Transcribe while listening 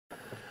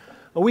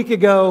A week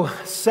ago,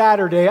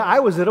 Saturday, I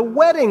was at a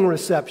wedding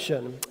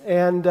reception.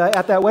 And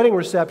at that wedding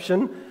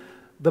reception,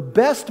 the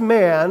best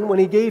man, when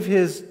he gave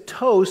his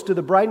toast to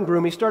the bride and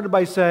groom, he started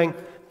by saying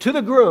to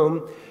the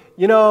groom,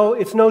 "You know,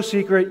 it's no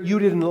secret, you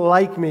didn't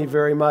like me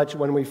very much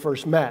when we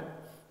first met."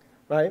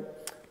 Right?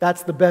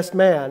 That's the best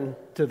man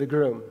to the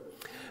groom.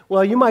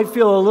 Well, you might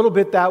feel a little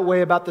bit that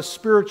way about the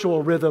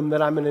spiritual rhythm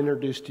that I'm going to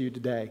introduce to you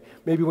today.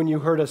 Maybe when you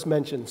heard us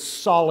mention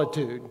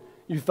solitude,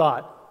 you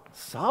thought,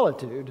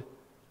 solitude?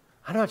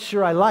 I'm not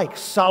sure I like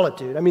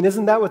solitude. I mean,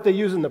 isn't that what they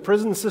use in the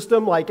prison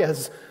system, like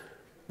as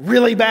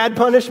really bad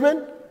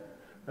punishment?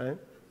 Right?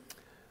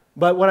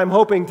 But what I'm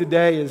hoping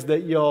today is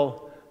that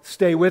you'll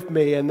stay with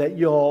me and that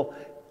you'll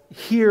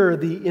hear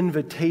the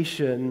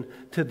invitation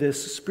to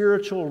this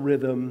spiritual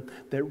rhythm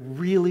that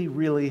really,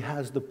 really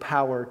has the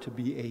power to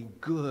be a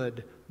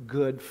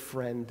good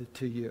friend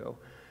to you.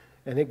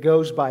 And it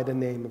goes by the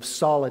name of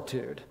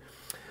solitude.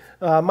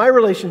 My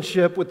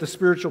relationship with the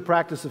spiritual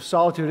practice of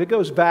solitude, it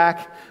goes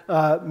back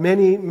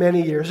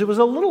many years. It was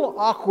a little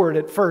awkward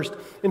at first.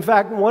 In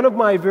fact, one of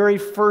my very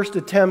first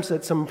attempts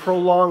at some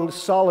prolonged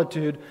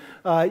solitude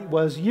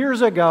was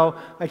years ago.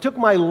 I took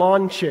my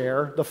lawn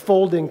chair, the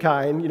folding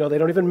kind, they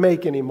don't even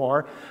make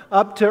anymore,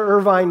 up to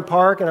Irvine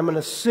Park, and I'm going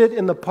to sit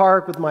in the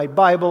park with my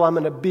Bible. I'm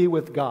going to be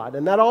with God.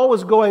 And that all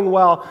was going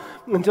well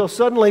until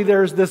suddenly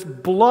there's this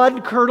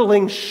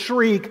blood-curdling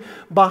shriek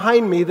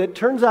behind me that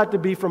turns out to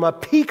be from a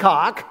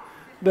peacock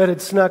that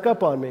had snuck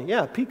up on me.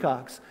 Yeah,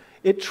 peacocks.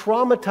 It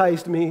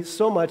traumatized me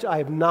so much I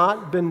have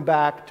not been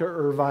back to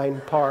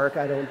Irvine Park,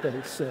 I don't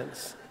think,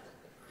 since.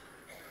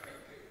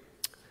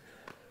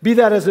 Be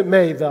that as it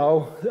may,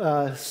 though,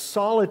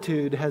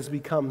 solitude has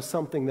become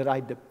something that I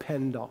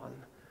depend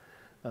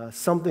on,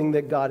 something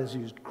that God has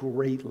used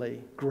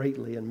greatly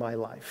in my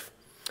life.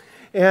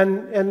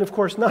 And of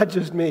course, not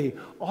just me,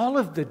 all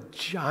of the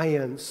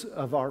giants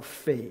of our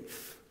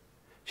faith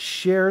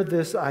share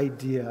this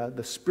idea,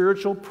 the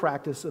spiritual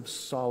practice of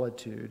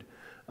solitude,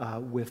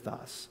 with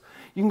us.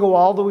 You can go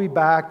all the way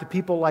back to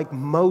people like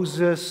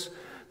Moses,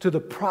 to the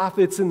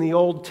prophets in the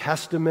Old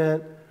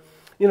Testament,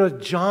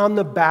 John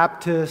the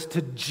Baptist,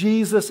 to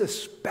Jesus,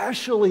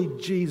 especially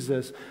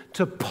Jesus,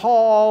 to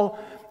Paul,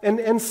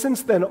 and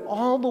since then,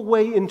 all the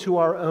way into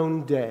our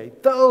own day.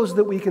 Those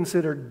that we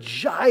consider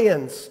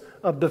giants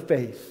of the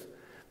faith,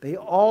 they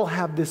all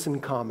have this in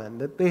common,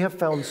 that they have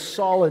found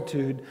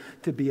solitude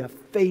to be a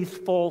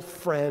faithful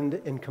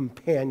friend and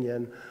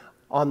companion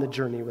on the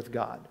journey with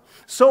God.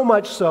 So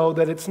much so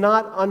that it's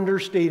not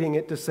understating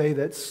it to say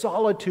that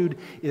solitude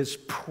is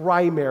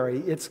primary,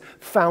 it's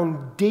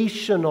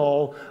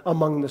foundational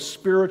among the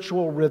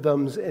spiritual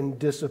rhythms and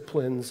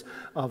disciplines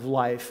of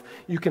life.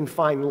 You can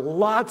find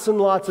lots and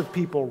lots of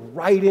people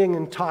writing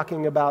and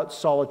talking about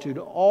solitude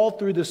all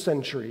through the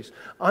centuries,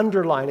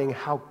 underlining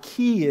how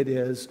key it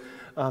is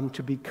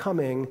to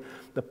becoming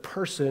the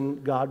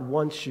person God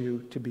wants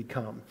you to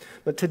become.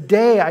 But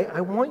today, I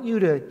want you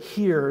to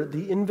hear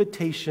the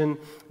invitation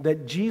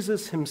that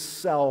Jesus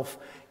himself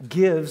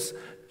gives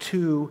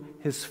to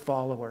his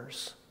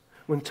followers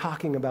when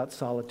talking about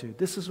solitude.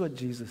 This is what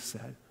Jesus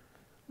said.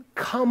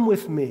 "Come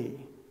with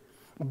me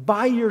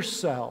by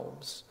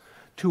yourselves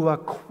to a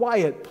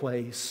quiet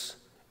place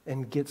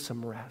and get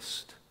some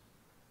rest."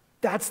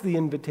 That's the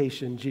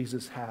invitation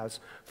Jesus has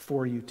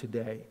for you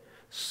today.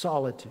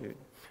 Solitude,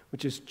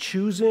 which is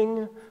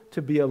choosing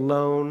to be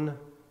alone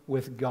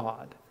with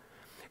God.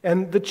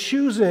 And the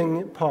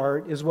choosing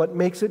part is what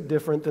makes it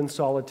different than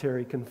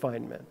solitary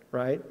confinement,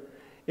 right?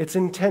 It's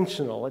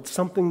intentional. It's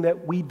something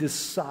that we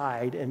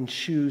decide and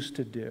choose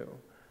to do.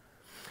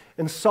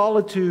 And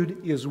solitude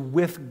is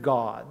with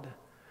God.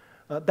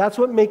 That's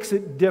what makes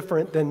it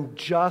different than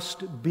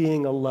just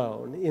being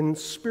alone. In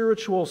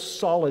spiritual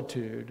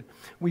solitude,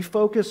 we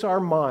focus our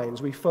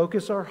minds, we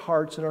focus our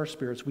hearts and our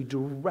spirits, we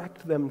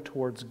direct them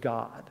towards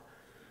God.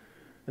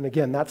 And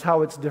again, that's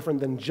how it's different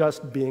than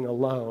just being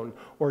alone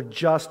or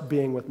just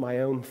being with my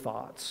own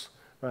thoughts,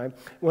 right?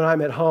 When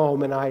I'm at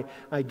home and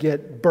I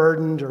get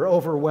burdened or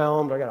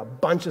overwhelmed, or I got a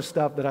bunch of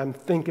stuff that I'm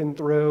thinking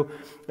through,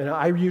 and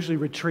I usually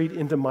retreat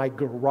into my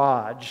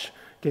garage.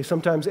 Okay,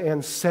 sometimes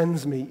Ann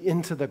sends me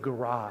into the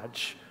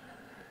garage.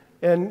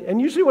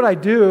 And usually what I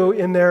do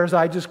in there is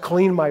I just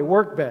clean my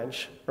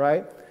workbench,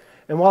 right?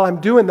 And while I'm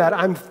doing that,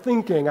 I'm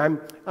thinking,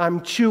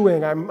 I'm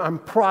chewing, I'm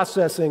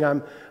processing,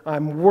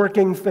 I'm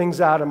working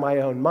things out in my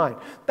own mind.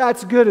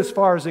 That's good as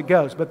far as it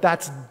goes, but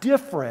that's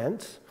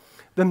different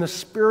than the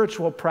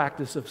spiritual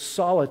practice of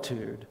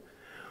solitude,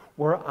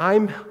 where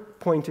I'm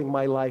pointing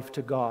my life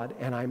to God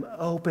and I'm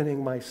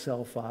opening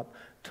myself up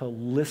to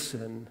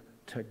listen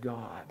to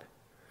God.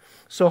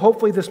 So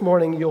hopefully this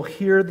morning you'll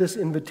hear this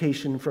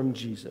invitation from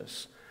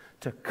Jesus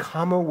to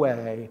come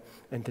away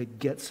and to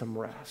get some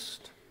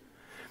rest.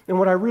 And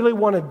what I really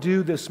want to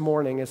do this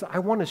morning is I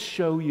want to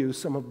show you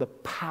some of the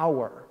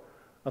power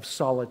of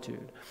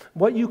solitude,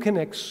 what you can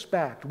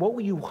expect,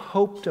 what you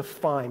hope to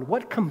find,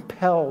 what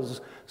compels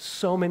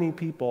so many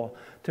people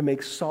to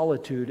make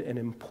solitude an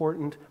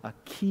important, a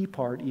key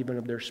part even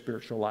of their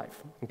spiritual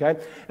life, okay?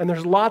 And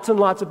there's lots and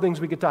lots of things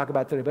we could talk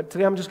about today, but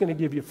today I'm just going to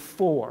give you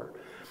four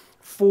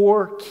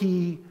 4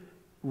 key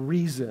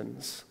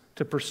reasons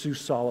to pursue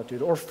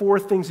solitude, or 4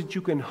 things that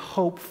you can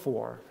hope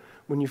for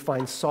when you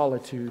find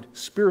solitude,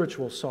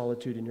 spiritual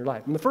solitude in your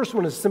life. And the first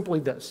one is simply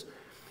this.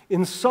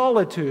 In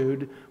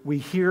solitude, we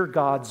hear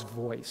God's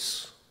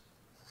voice.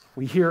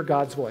 We hear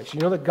God's voice.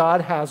 You know that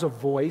God has a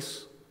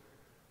voice?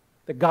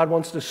 That God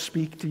wants to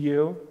speak to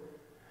you?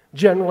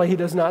 Generally, He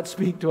does not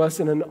speak to us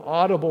in an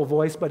audible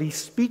voice, but He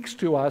speaks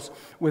to us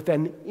with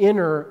an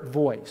inner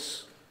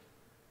voice.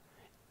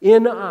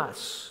 In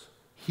us,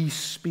 He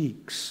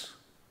speaks.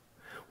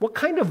 What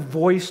kind of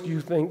voice do you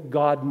think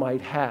God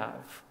might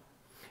have?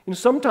 You know,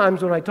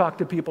 sometimes when I talk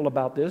to people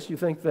about this, you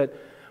think that,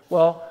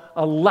 well,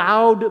 a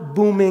loud,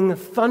 booming,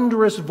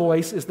 thunderous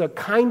voice is the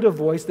kind of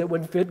voice that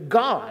would fit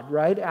God,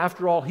 right?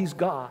 After all, He's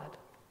God.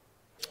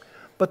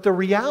 But the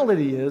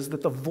reality is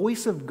that the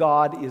voice of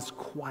God is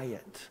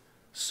quiet,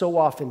 so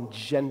often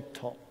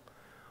gentle,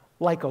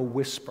 like a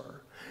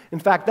whisper. In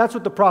fact, that's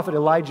what the prophet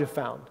Elijah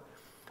found.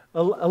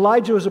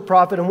 Elijah was a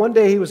prophet, and one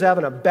day he was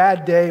having a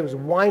bad day. He was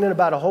whining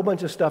about a whole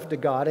bunch of stuff to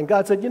God, and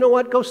God said, you know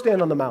what? Go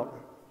stand on the mountain.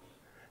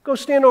 Go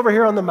stand over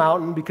here on the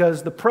mountain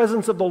because the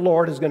presence of the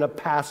Lord is going to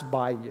pass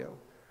by you.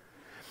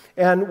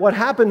 And what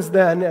happens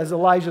then as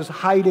Elijah's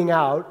hiding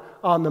out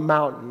on the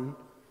mountain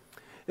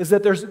is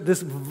that there's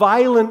this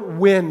violent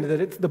wind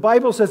that the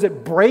Bible says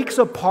it breaks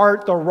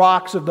apart the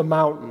rocks of the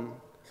mountain.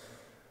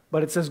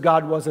 But it says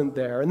God wasn't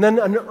there. And then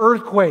an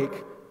earthquake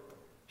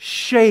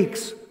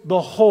shakes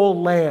the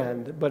whole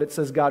land, but it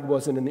says God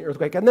wasn't in the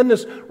earthquake. And then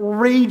this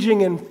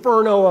raging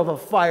inferno of a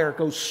fire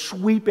goes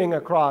sweeping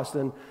across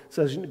and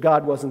says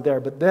God wasn't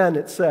there. But then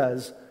it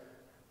says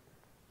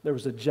there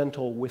was a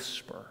gentle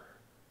whisper.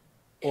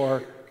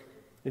 Or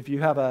if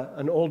you have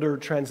an older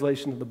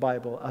translation of the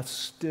Bible, a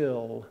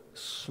still,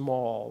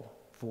 small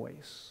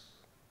voice.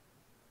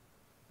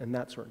 And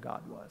that's where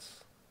God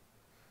was.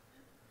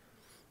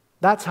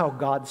 That's how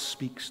God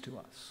speaks to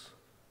us.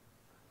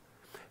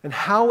 And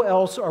how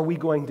else are we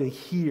going to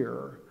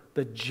hear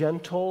the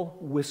gentle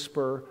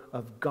whisper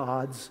of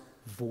God's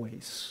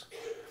voice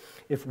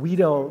if we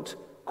don't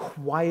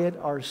quiet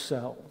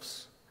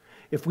ourselves,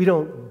 if we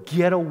don't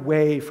get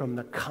away from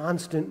the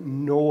constant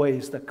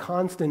noise, the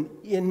constant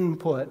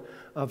input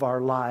of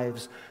our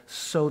lives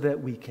so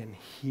that we can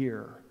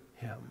hear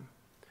Him?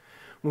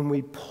 When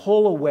we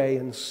pull away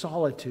in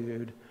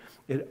solitude,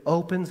 it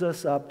opens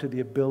us up to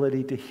the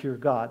ability to hear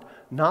God,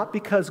 not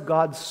because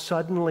God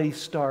suddenly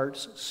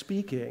starts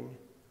speaking,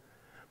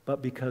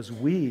 but because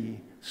we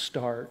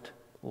start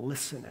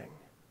listening.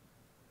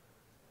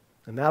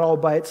 And that all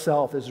by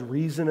itself is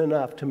reason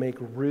enough to make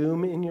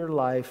room in your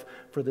life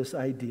for this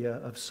idea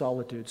of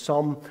solitude.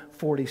 Psalm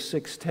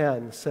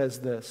 46:10 says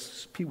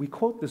this. We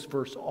quote this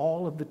verse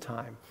all of the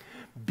time.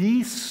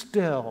 Be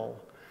still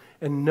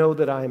and know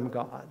that I am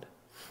God.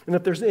 And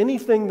if there's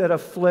anything that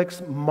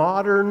afflicts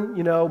modern,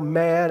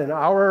 man and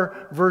our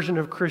version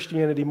of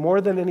Christianity more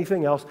than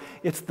anything else,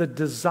 it's the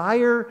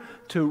desire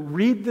to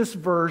read this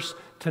verse,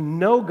 to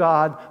know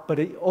God, but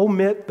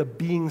omit the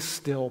being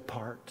still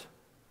part.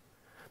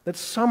 That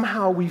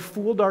somehow we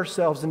fooled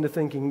ourselves into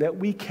thinking that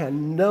we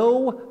can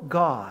know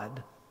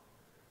God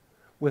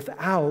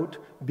without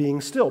being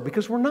still,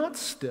 because we're not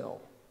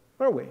still,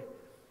 are we? I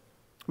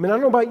mean, I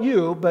don't know about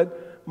you,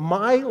 but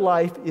my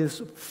life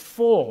is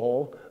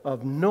full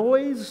of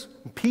noise,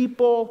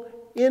 people,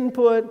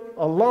 input,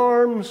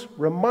 alarms,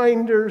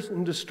 reminders,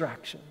 and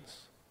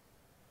distractions.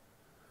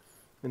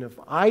 And if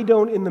I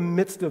don't, in the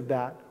midst of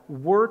that,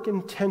 work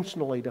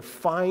intentionally to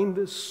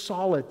find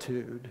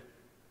solitude,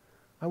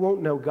 I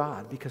won't know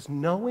God, because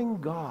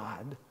knowing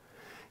God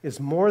is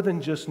more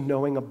than just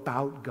knowing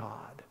about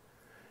God.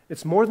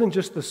 It's more than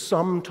just the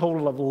sum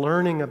total of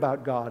learning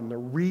about God and the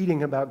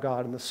reading about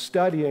God and the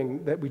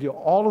studying that we do,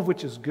 all of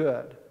which is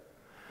good.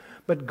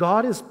 But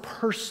God is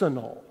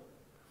personal,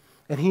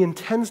 and He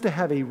intends to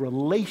have a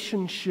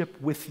relationship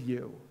with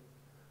you.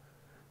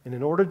 And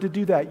in order to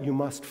do that, you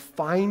must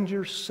find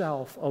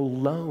yourself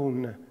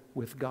alone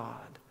with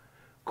God,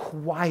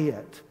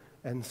 quiet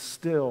and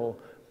still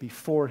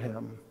before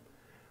Him,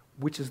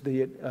 which is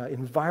the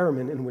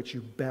environment in which you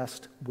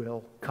best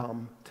will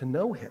come to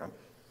know Him.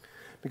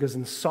 Because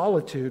in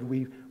solitude,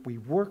 we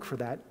work for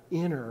that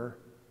inner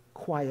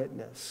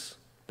quietness,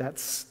 that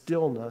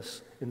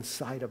stillness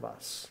inside of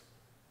us.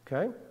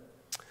 Okay?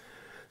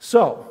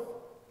 So,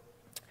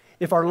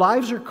 if our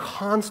lives are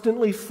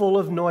constantly full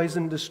of noise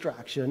and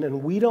distraction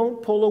and we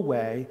don't pull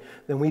away,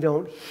 then we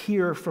don't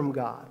hear from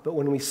God. But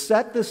when we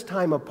set this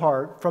time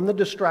apart from the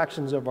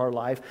distractions of our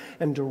life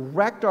and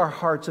direct our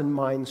hearts and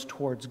minds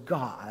towards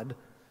God,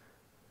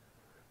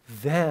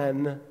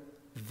 then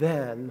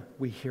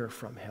we hear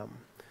from Him.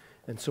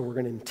 And so we're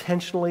going to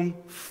intentionally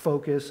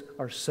focus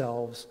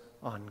ourselves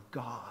on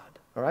God.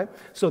 All right?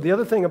 So the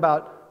other thing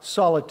about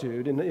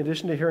solitude, in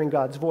addition to hearing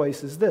God's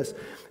voice, is this.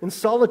 In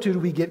solitude,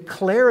 we get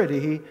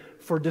clarity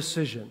for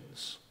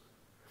decisions.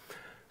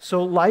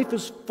 So life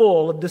is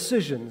full of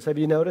decisions. Have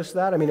you noticed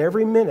that? I mean,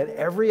 every minute,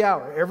 every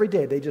hour, every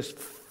day, they just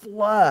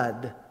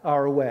flood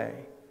our way.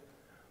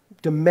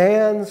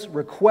 Demands,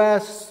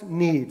 requests,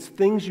 needs,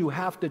 things you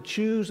have to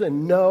choose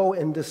and know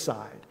and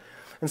decide.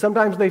 And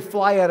sometimes they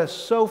fly at us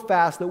so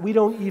fast that we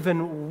don't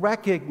even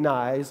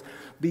recognize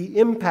the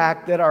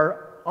impact that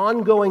our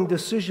ongoing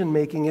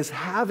decision-making is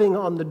having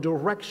on the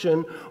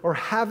direction or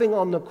having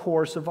on the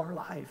course of our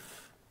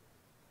life.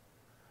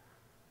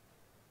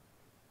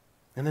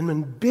 And then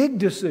when big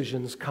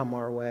decisions come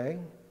our way,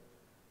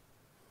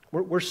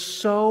 we're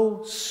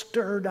so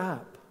stirred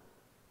up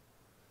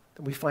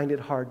that we find it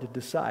hard to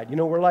decide. You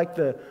know, we're like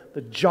the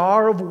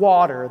jar of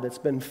water that's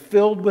been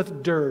filled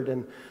with dirt,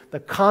 and the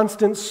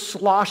constant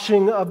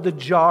sloshing of the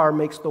jar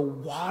makes the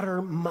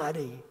water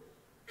muddy.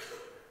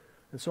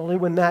 It's only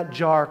when that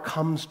jar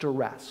comes to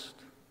rest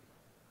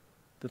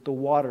that the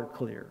water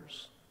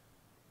clears,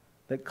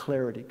 that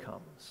clarity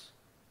comes.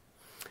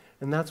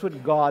 And that's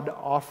what God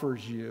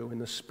offers you in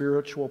the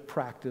spiritual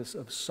practice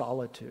of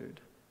solitude.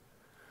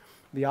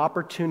 The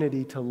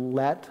opportunity to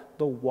let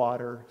the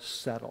water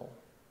settle,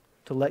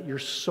 to let your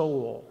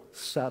soul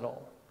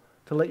settle,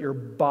 to let your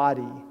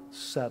body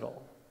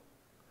settle,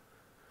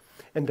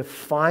 and to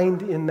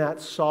find in that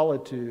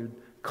solitude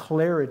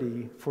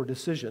clarity for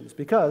decisions.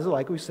 Because,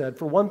 like we said,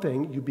 for one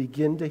thing, you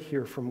begin to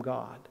hear from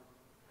God.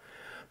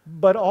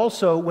 But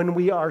also, when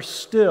we are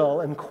still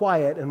and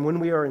quiet and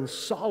when we are in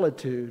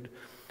solitude,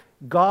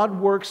 God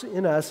works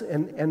in us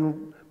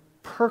and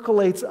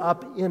percolates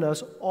up in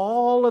us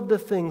all of the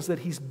things that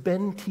He's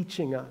been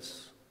teaching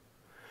us.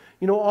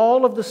 You know,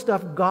 all of the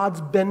stuff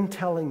God's been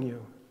telling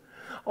you,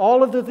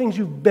 all of the things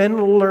you've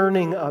been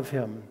learning of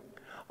Him,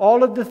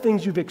 all of the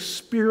things you've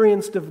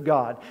experienced of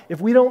God. If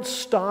we don't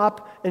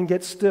stop and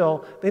get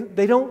still,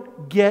 they don't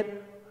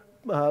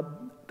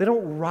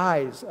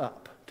rise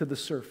up to the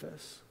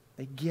surface.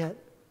 They get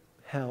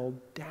held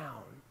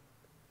down.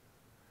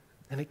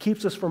 And it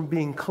keeps us from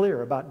being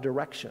clear about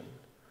direction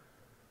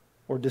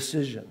or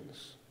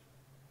decisions.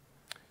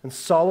 And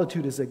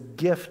solitude is a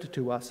gift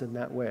to us in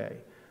that way,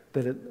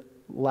 that it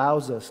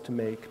allows us to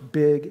make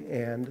big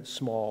and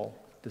small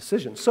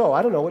decisions. So,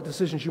 I don't know what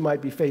decisions you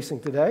might be facing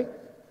today.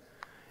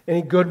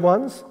 Any good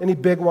ones, any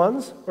big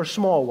ones, or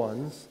small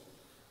ones.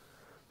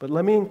 But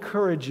let me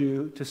encourage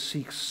you to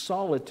seek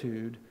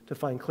solitude to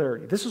find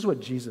clarity. This is what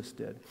Jesus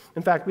did.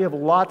 In fact, we have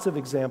lots of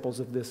examples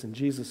of this in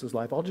Jesus'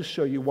 life. I'll just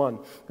show you one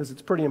because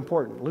it's pretty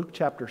important. Luke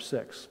chapter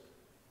 6.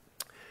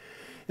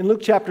 In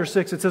Luke chapter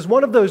 6, it says,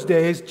 one of those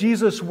days,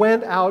 Jesus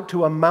went out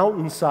to a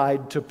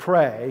mountainside to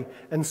pray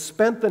and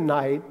spent the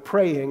night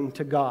praying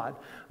to God.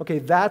 Okay,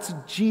 that's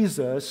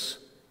Jesus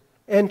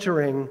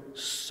entering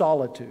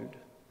solitude,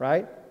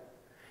 right?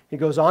 He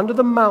goes onto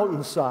the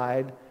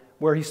mountainside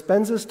where he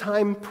spends his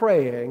time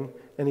praying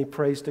and he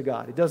prays to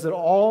God. He does it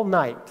all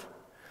night.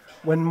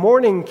 When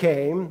morning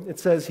came, it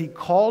says he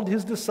called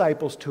his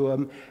disciples to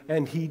him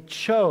and he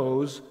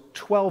chose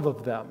 12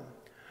 of them,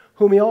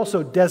 whom he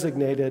also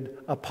designated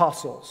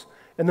apostles.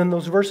 And then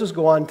those verses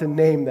go on to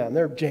name them.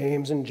 They're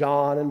James and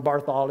John and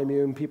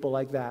Bartholomew and people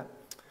like that.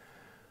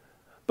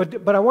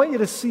 But I want you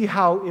to see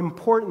how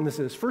important this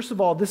is. First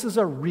of all, this is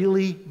a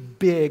really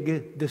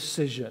big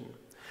decision.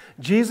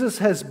 Jesus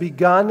has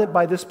begun,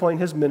 by this point,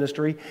 his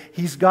ministry.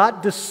 He's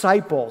got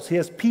disciples. He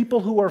has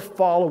people who are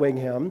following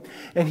him.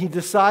 And he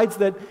decides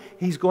that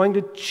he's going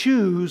to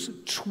choose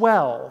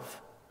 12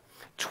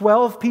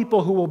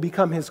 people who will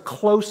become his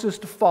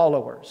closest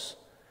followers.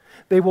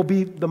 They will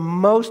be the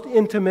most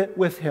intimate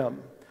with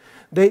him.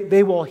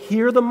 They will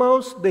hear the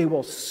most, they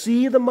will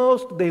see the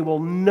most, they will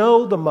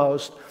know the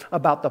most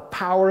about the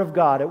power of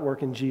God at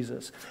work in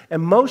Jesus.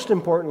 And most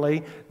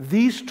importantly,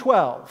 these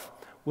 12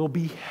 will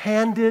be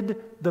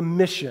handed the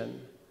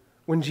mission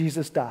when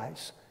Jesus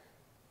dies.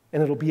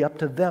 And it'll be up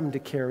to them to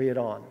carry it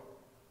on.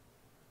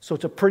 So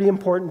it's a pretty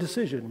important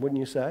decision, wouldn't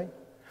you say?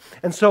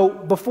 And so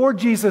before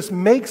Jesus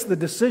makes the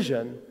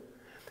decision,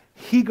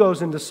 he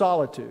goes into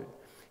solitude.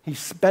 He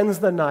spends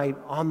the night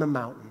on the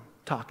mountain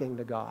talking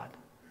to God.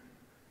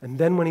 And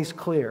then when he's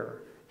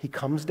clear, he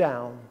comes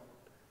down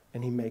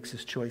and he makes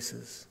his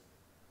choices.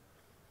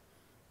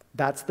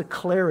 That's the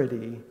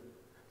clarity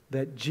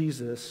that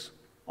Jesus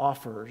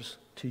offers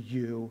to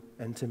you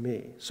and to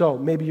me. So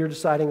maybe you're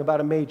deciding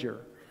about a major,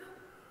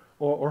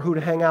 or who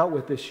to hang out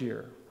with this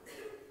year,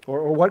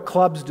 or what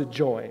clubs to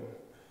join,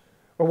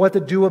 or what to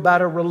do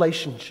about a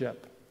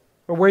relationship,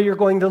 or where you're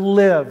going to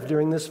live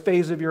during this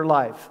phase of your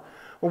life,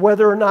 or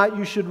whether or not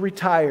you should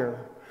retire,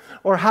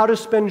 or how to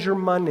spend your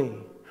money,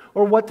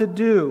 or what to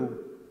do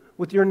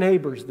with your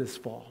neighbors this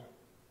fall.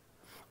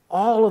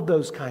 All of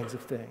those kinds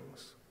of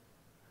things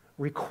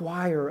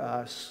require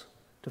us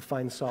to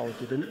find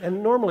solitude.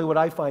 And normally what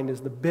I find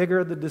is the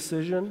bigger the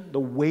decision, the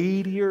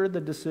weightier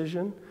the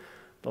decision,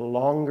 the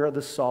longer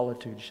the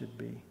solitude should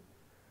be,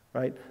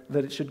 right?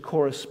 That it should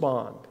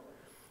correspond.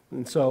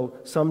 And so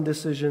some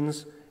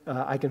decisions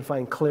I can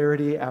find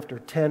clarity after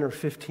 10 or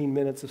 15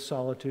 minutes of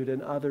solitude,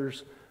 and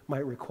others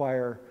might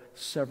require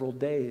several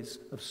days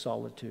of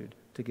solitude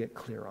to get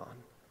clear on.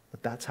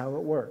 But that's how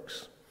it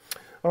works.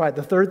 All right,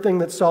 the third thing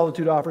that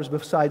solitude offers,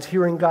 besides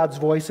hearing God's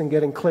voice and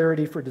getting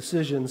clarity for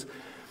decisions,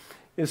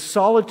 is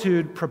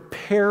solitude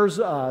prepares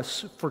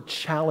us for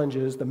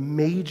challenges, the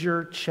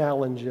major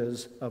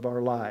challenges of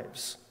our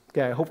lives.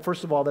 Okay, I hope,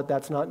 first of all, that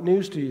that's not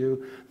news to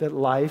you, that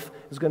life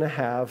is going to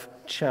have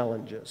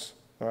challenges.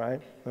 All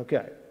right?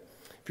 Okay.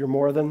 If you're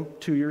more than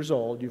 2 years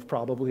old, you've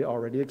probably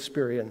already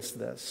experienced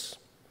this.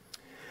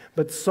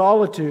 But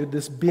solitude,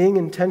 this being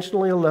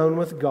intentionally alone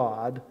with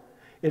God,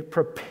 it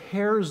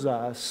prepares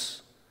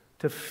us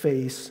to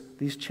face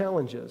these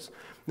challenges.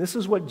 This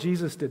is what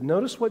Jesus did.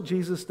 Notice what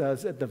Jesus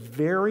does at the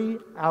very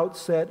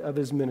outset of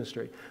his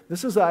ministry.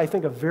 This is, I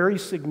think, a very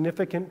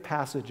significant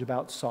passage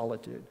about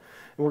solitude.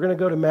 And we're going to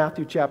go to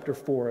Matthew chapter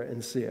 4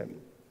 and see it.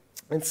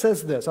 It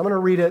says this. I'm going to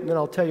read it and then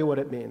I'll tell you what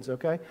it means,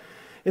 okay?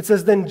 It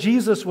says, "Then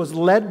Jesus was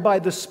led by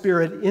the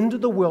Spirit into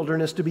the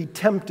wilderness to be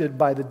tempted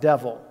by the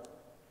devil.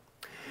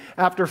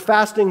 After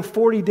fasting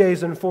 40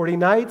 days and 40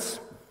 nights,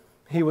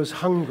 he was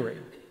hungry."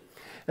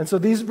 And so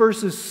these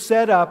verses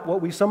set up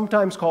what we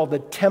sometimes call the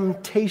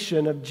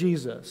temptation of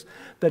Jesus,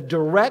 the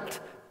direct,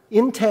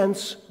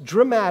 intense,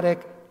 dramatic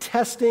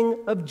testing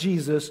of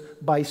Jesus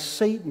by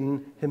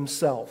Satan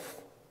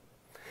himself.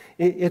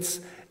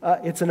 It's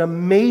an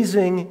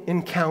amazing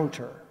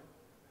encounter.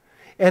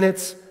 And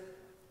it's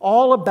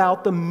all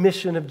about the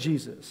mission of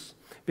Jesus.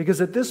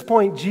 Because at this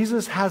point,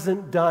 Jesus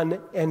hasn't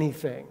done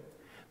anything.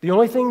 The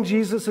only thing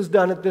Jesus has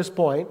done at this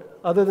point,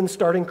 other than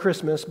starting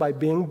Christmas by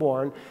being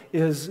born,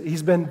 is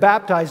he's been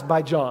baptized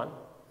by John.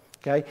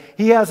 Okay?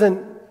 He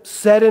hasn't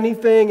said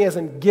anything, he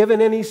hasn't given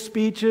any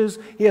speeches,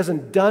 he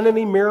hasn't done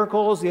any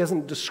miracles, he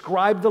hasn't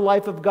described the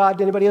life of God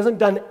to anybody, he hasn't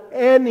done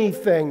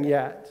anything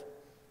yet.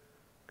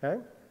 Okay?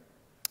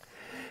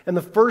 And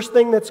the first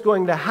thing that's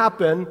going to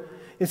happen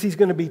is he's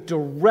going to be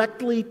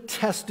directly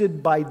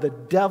tested by the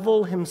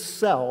devil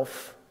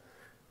himself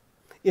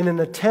in an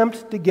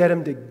attempt to get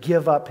him to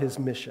give up his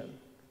mission.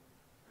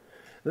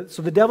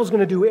 So the devil's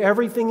going to do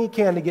everything he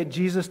can to get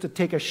Jesus to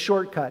take a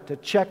shortcut, to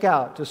check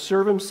out, to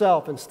serve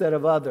himself instead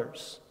of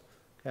others.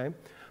 Okay?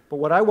 But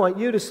what I want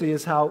you to see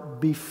is how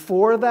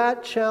before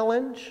that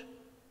challenge,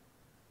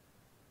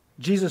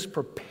 Jesus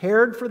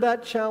prepared for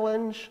that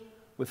challenge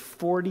with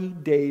 40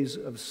 days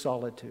of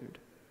solitude.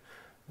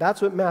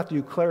 That's what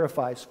Matthew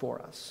clarifies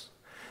for us.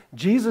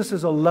 Jesus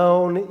is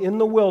alone in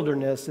the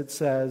wilderness, it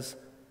says,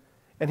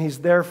 and he's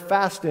there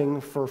fasting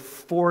for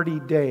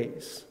 40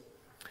 days.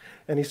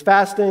 And he's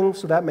fasting,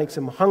 so that makes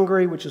him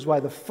hungry, which is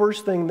why the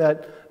first thing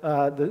that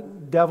the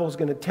devil's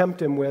going to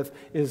tempt him with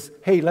is,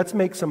 hey, let's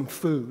make some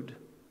food,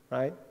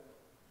 right?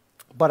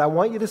 But I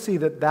want you to see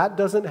that that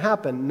doesn't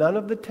happen. None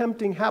of the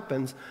tempting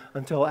happens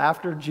until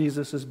after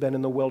Jesus has been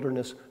in the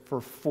wilderness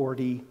for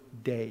 40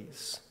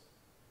 days.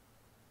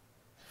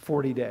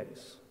 40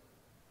 days.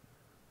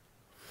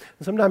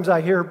 And sometimes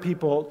I hear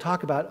people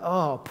talk about,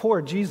 oh,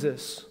 poor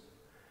Jesus.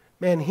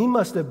 Man, he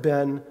must have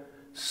been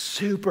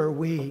super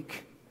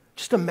weak.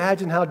 Just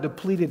imagine how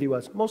depleted he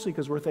was. Mostly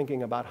because we're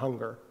thinking about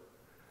hunger,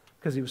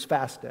 because he was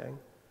fasting.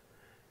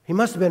 He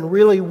must have been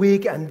really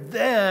weak, and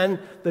then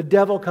the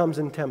devil comes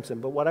and tempts him.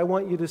 But what I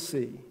want you to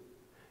see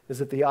is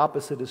that the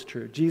opposite is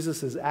true.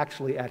 Jesus is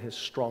actually at his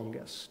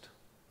strongest.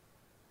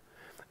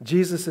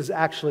 Jesus is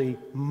actually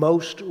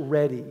most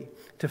ready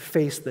to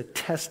face the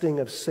testing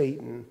of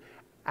Satan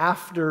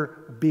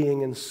after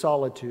being in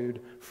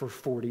solitude for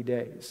 40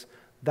 days.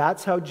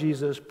 That's how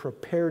Jesus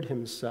prepared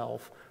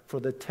himself for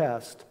the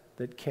test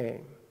that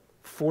came.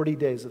 40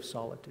 days of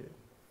solitude.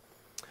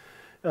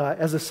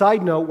 As a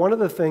side note, one of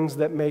the things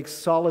that makes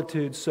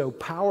solitude so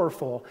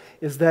powerful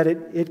is that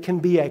it can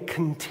be a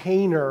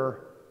container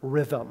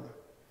rhythm,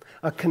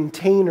 a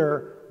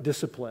container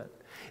discipline.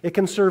 It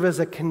can serve as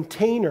a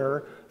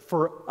container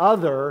for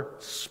other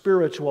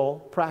spiritual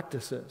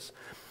practices.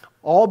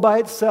 All by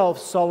itself,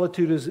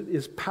 solitude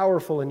is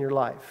powerful in your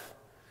life.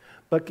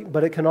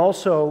 But it can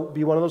also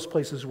be one of those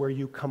places where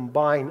you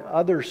combine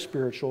other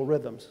spiritual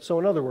rhythms. So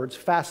in other words,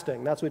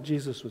 fasting, that's what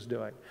Jesus was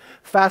doing.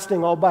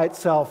 Fasting all by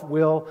itself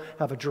will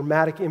have a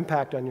dramatic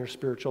impact on your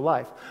spiritual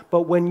life.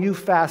 But when you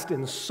fast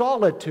in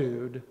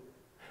solitude,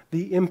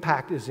 the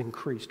impact is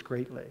increased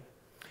greatly.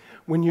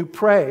 When you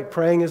pray,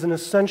 praying is an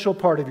essential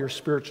part of your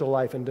spiritual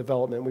life and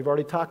development. We've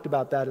already talked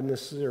about that in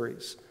this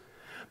series.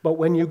 But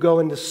when you go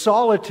into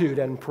solitude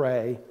and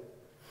pray,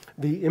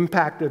 the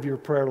impact of your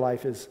prayer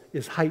life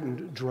is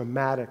heightened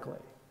dramatically.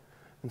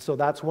 And so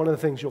that's one of the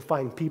things you'll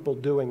find people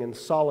doing in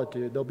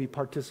solitude. They'll be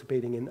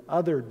participating in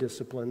other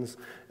disciplines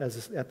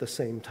at the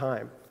same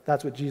time.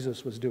 That's what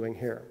Jesus was doing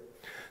here.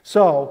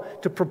 So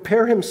to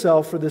prepare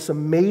himself for this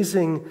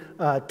amazing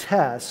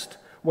test,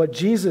 what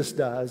Jesus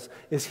does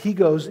is he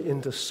goes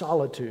into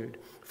solitude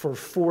for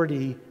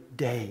 40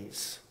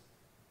 days.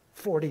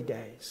 40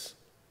 days.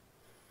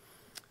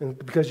 And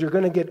because you're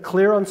going to get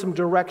clear on some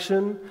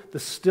direction, the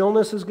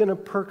stillness is going to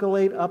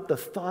percolate up the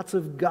thoughts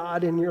of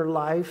God in your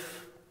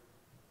life,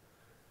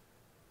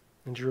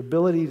 and your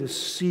ability to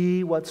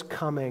see what's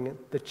coming,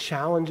 the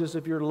challenges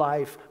of your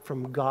life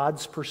from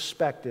God's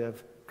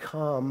perspective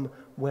come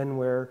when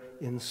we're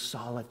in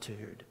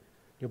solitude.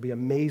 You'll be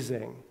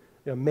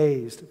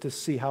amazed to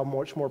see how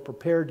much more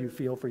prepared you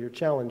feel for your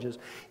challenges,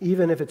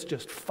 even if it's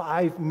just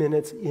 5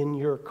 minutes in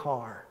your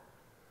car.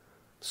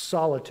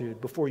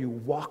 Solitude before you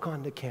walk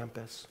onto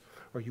campus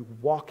or you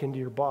walk into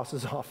your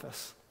boss's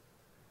office.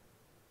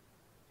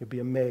 You'll be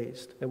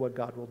amazed at what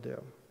God will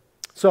do.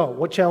 So,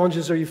 what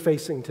challenges are you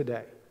facing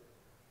today?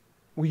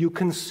 Will you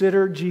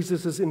consider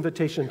Jesus'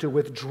 invitation to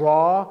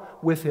withdraw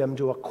with him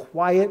to a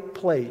quiet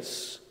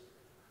place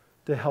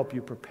to help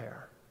you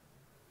prepare?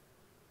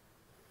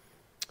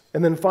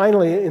 And then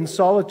finally, in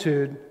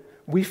solitude,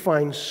 we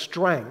find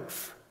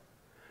strength.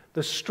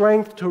 The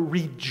strength to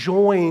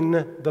rejoin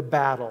the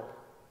battle,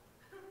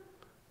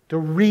 to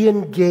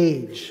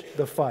re-engage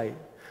the fight.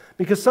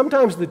 Because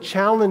sometimes the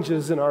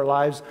challenges in our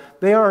lives,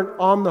 they aren't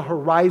on the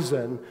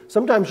horizon.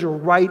 Sometimes you're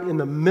right in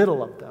the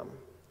middle of them.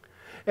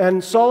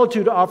 And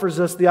solitude offers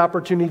us the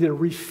opportunity to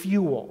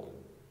refuel,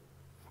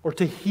 or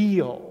to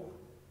heal,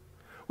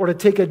 or to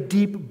take a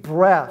deep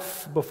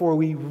breath before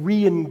we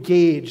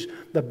re-engage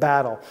the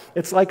battle.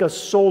 It's like a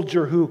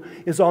soldier who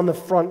is on the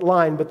front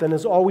line, but then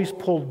is always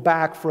pulled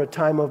back for a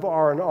time of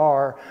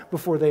R&R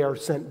before they are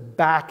sent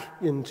back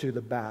into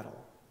the battle.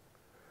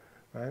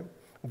 Right?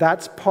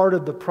 That's part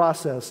of the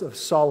process of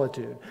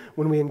solitude.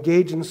 When we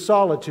engage in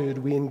solitude,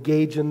 we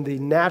engage in the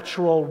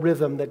natural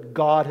rhythm that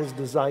God has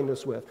designed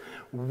us with.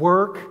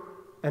 Work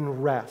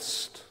and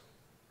rest.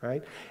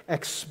 Right?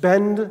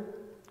 Expend,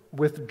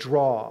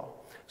 withdraw.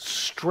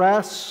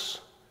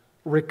 Stress,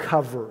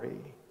 recovery.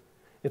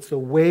 It's the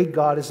way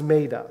God has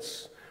made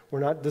us. We're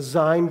not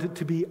designed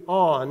to be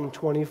on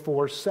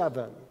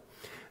 24/7.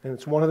 And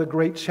it's one of the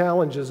great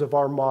challenges of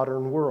our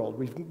modern world.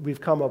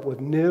 We've come up with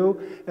new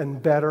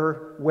and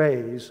better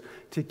ways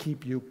to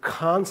keep you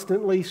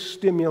constantly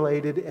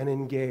stimulated and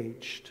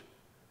engaged.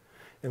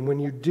 And when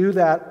you do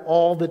that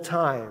all the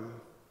time,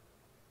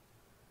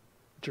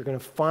 what you're going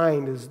to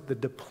find is the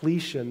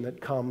depletion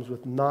that comes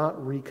with not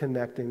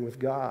reconnecting with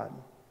God.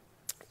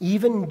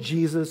 Even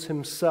Jesus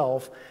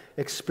himself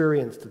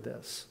experienced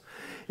this.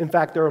 In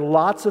fact, there are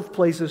lots of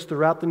places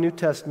throughout the New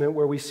Testament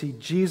where we see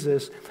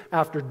Jesus,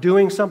 after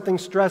doing something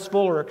stressful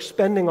or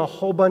expending a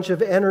whole bunch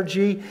of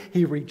energy,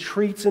 he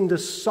retreats into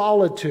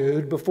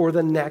solitude before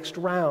the next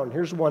round.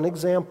 Here's one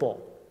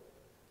example.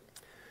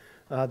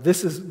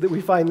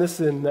 We find this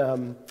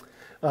in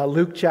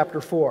Luke chapter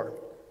 4.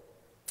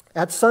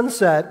 At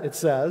sunset, it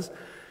says,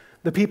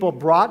 the people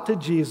brought to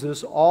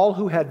Jesus all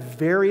who had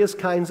various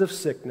kinds of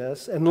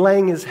sickness, and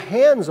laying his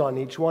hands on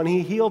each one,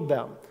 he healed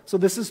them. So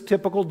this is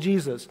typical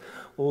Jesus.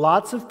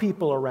 Lots of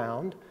people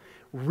around,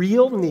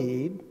 real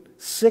need,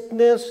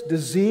 sickness,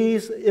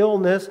 disease,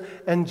 illness,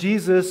 and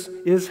Jesus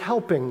is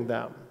helping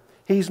them.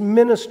 He's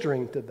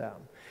ministering to them.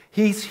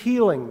 He's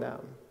healing them.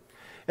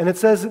 And it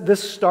says that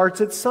this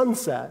starts at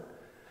sunset.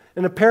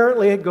 And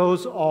apparently it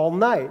goes all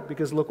night,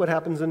 because look what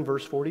happens in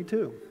verse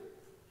 42.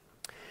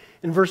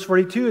 In verse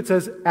 42, it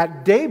says,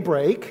 at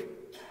daybreak,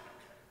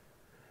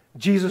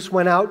 Jesus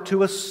went out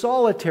to a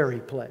solitary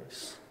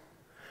place.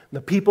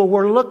 The people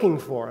were looking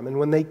for him, and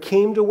when they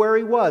came to where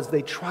he was,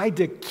 they tried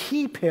to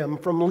keep him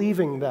from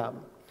leaving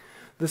them.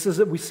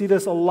 We see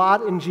this a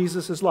lot in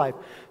Jesus' life.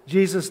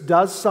 Jesus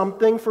does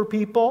something for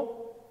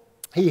people.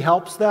 He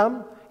helps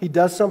them. He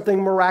does something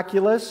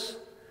miraculous.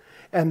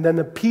 And then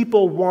the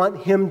people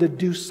want him to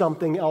do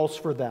something else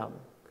for them.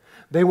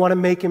 They want to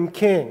make him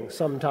king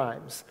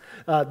sometimes.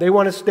 They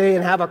want to stay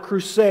and have a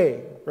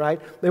crusade, right?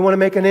 They want to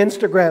make an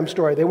Instagram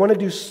story. They want to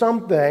do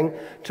something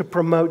to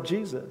promote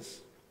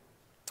Jesus.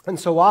 And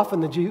so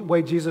often the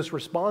way Jesus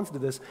responds to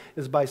this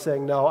is by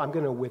saying, no, I'm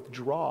going to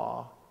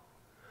withdraw.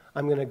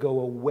 I'm going to go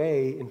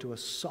away into a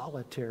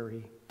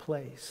solitary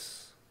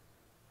place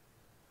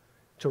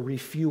to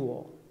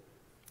refuel,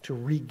 to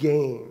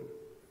regain,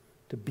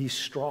 to be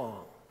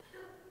strong.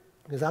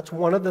 Because that's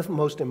one of the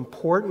most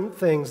important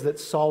things that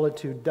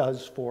solitude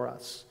does for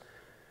us.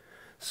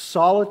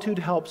 Solitude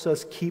helps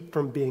us keep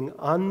from being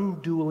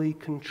unduly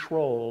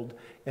controlled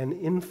and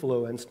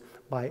influenced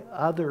by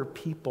other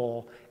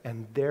people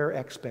and their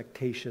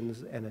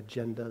expectations and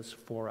agendas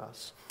for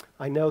us.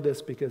 I know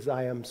this because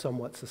I am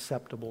somewhat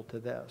susceptible to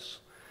this.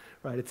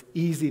 Right? It's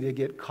easy to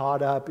get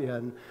caught up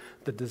in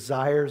the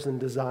desires and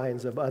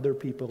designs of other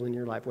people in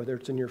your life, whether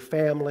it's in your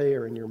family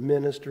or in your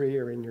ministry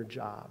or in your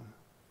job.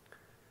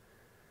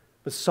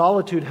 But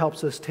solitude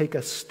helps us take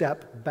a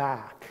step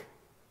back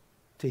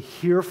to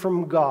hear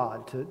from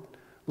God, to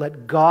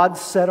let God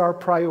set our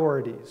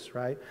priorities,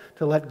 right?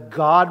 To let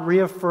God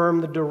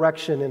reaffirm the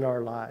direction in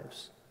our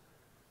lives.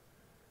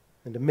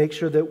 And to make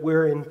sure that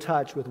we're in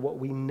touch with what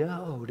we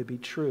know to be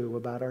true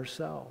about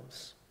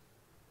ourselves.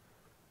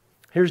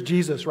 Here's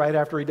Jesus right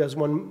after he does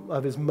one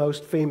of his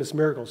most famous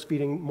miracles,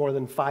 feeding more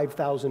than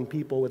 5,000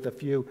 people with a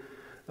few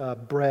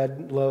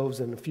bread, loaves,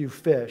 and a few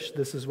fish.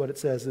 This is what it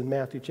says in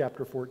Matthew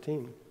chapter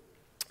 14.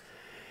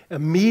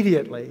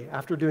 Immediately,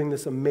 after doing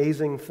this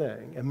amazing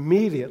thing,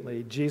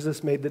 immediately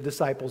Jesus made the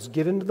disciples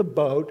get into the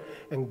boat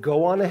and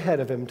go on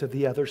ahead of him to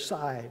the other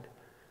side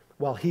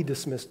while he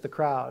dismissed the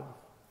crowd.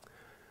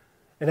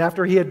 And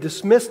after he had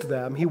dismissed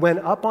them, he went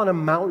up on a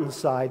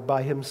mountainside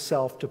by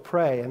himself to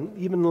pray. And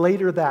even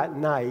later that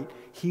night,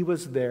 he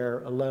was there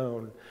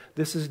alone.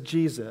 This is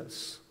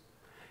Jesus.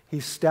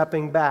 He's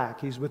stepping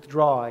back. He's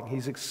withdrawing.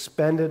 He's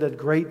expended a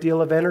great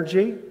deal of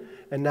energy,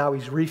 and now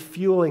he's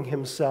refueling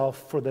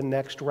himself for the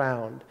next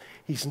round.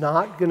 He's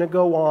not going to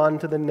go on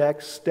to the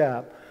next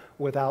step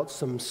without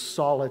some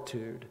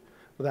solitude,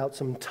 without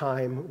some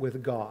time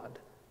with God,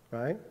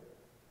 right?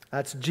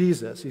 That's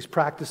Jesus. He's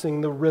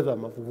practicing the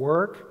rhythm of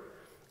work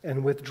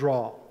and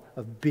withdrawal,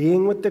 of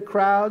being with the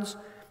crowds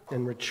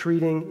and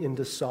retreating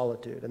into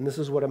solitude. And this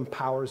is what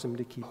empowers him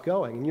to keep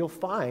going. And you'll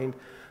find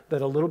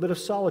that a little bit of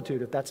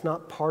solitude, if that's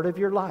not part of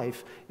your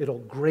life, it'll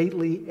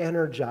greatly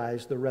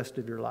energize the rest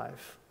of your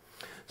life.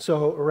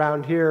 So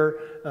around here,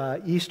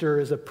 Easter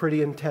is a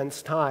pretty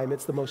intense time.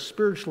 It's the most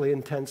spiritually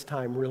intense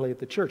time, really, at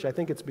the church. I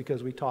think it's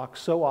because we talk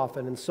so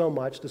often and so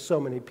much to so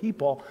many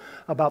people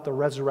about the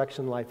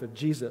resurrection life of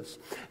Jesus.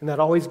 And that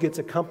always gets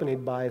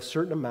accompanied by a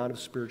certain amount of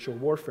spiritual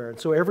warfare. And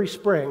so every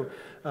spring,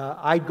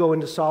 I go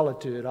into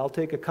solitude. I'll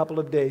take a couple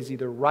of days,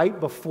 either right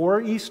before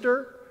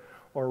Easter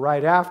or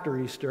right after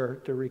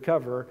Easter to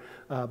recover.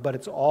 But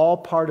it's all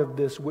part of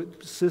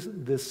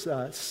this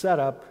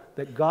setup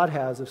that God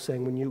has of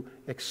saying when you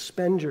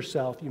expend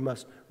yourself, you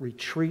must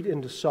retreat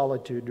into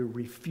solitude to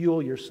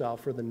refuel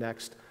yourself for the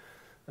next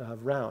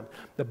round.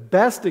 The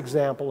best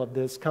example of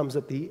this comes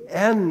at the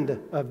end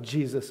of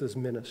Jesus'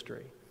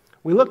 ministry.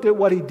 We looked at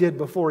what he did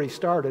before he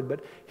started,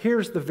 but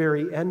here's the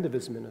very end of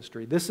his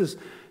ministry. This is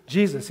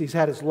Jesus. He's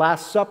had his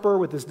last supper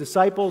with his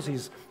disciples.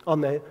 He's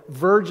on the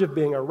verge of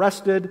being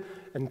arrested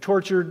and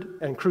tortured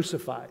and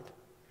crucified.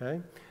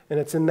 Okay? And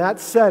it's in that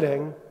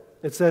setting.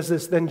 It says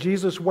this, then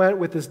Jesus went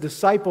with his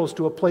disciples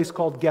to a place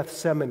called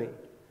Gethsemane.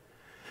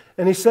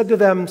 And he said to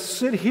them,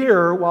 sit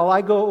here while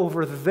I go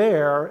over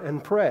there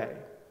and pray.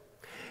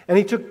 And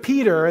he took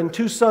Peter and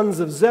 2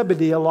 sons of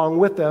Zebedee along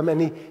with him,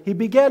 and he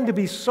began to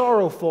be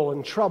sorrowful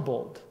and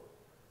troubled.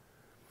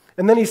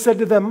 And then he said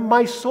to them,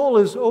 my soul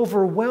is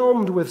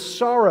overwhelmed with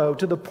sorrow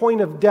to the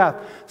point of death.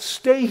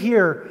 Stay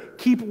here,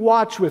 keep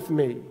watch with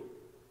me.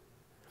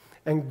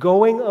 And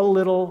going a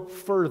little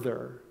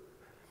further,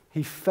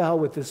 he fell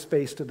with his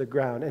face to the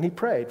ground, and he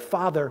prayed,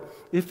 Father,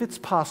 if it's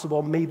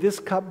possible, may this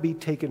cup be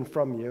taken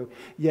from you,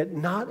 yet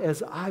not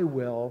as I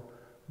will,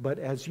 but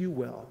as you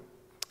will.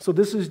 So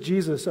this is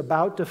Jesus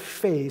about to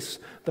face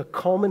the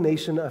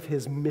culmination of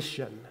his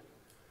mission.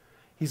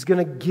 He's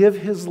going to give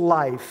his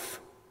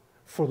life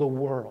for the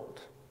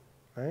world,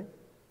 right?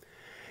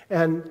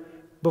 And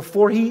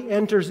before he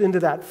enters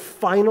into that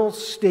final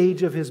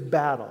stage of his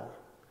battle,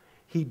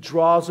 he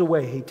draws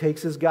away. He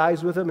takes his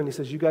guys with him and he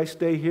says, you guys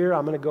stay here,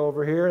 I'm going to go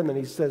over here. And then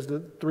he says to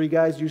 3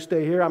 guys, you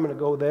stay here, I'm going to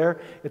go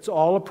there. It's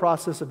all a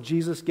process of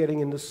Jesus getting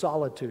into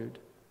solitude.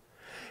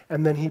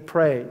 And then he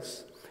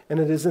prays. And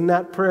it is in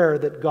that prayer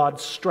that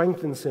God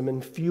strengthens him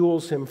and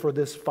fuels him for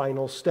this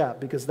final step,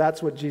 because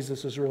that's what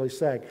Jesus is really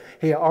saying.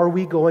 Hey, are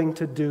we going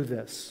to do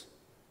this?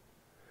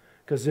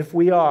 Because if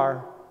we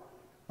are,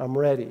 I'm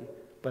ready,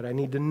 but I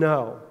need to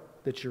know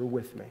that you're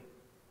with me.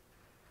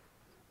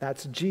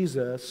 That's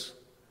Jesus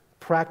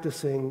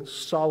practicing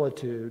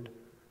solitude,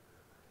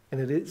 and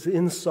it is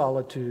in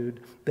solitude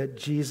that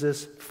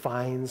Jesus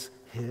finds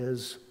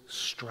his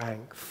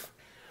strength.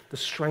 The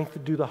strength to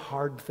do the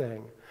hard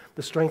thing,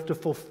 the strength to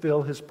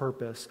fulfill his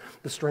purpose,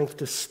 the strength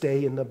to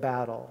stay in the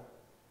battle.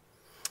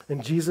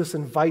 And Jesus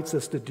invites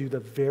us to do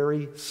the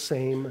very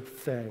same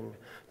thing,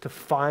 to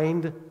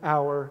find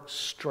our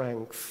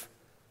strength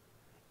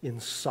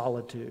in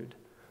solitude.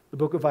 The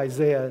book of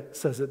Isaiah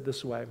says it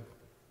this way,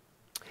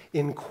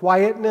 in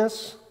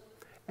quietness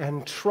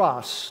and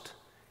trust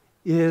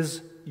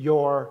is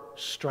your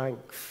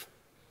strength.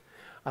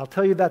 I'll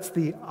tell you that's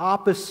the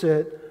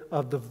opposite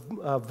of the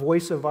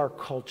voice of our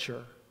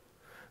culture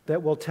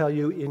that will tell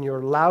you in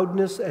your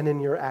loudness and in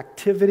your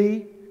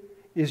activity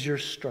is your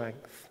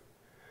strength.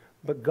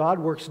 But God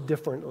works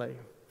differently.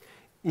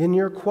 In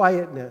your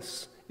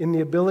quietness, in the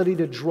ability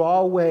to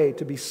draw away,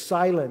 to be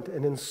silent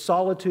and in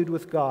solitude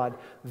with God,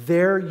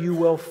 there you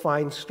will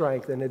find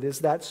strength, and it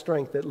is that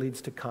strength that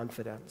leads to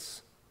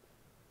confidence.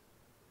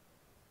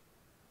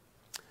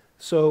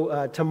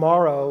 So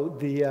tomorrow,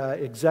 the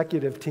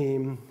executive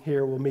team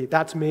here will meet.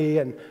 That's me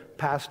and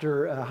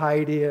Pastor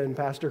Heidi and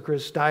Pastor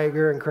Chris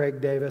Steiger and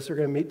Craig Davis are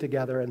going to meet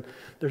together, and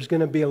there's going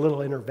to be a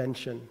little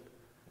intervention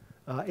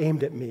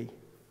aimed at me.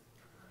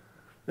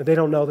 And they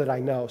don't know that I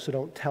know, so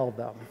don't tell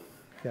them,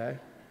 okay?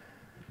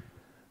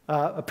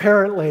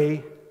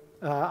 Apparently,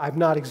 I've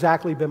not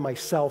exactly been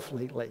myself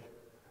lately.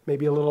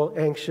 Maybe a little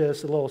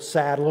anxious, a little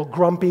sad, a little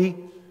grumpy.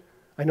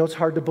 I know it's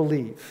hard to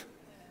believe.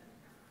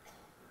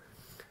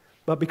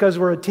 But because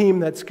we're a team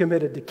that's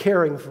committed to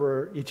caring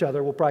for each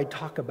other, we'll probably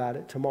talk about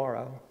it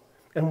tomorrow.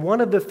 And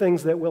one of the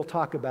things that we'll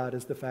talk about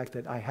is the fact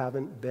that I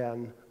haven't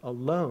been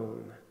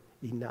alone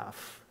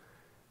enough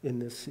in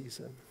this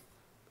season.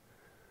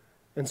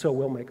 And so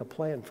we'll make a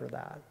plan for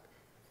that.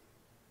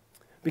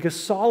 Because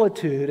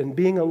solitude and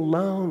being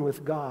alone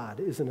with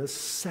God is an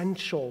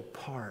essential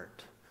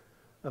part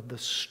of the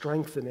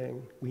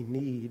strengthening we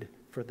need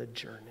for the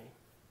journey.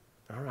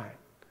 All right.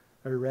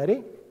 Are you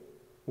ready?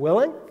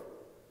 Willing?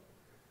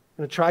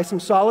 Going to try some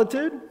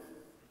solitude?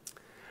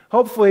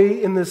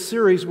 Hopefully, in this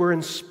series, we're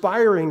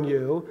inspiring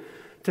you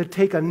to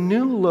take a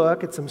new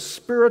look at some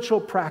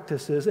spiritual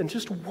practices and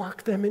just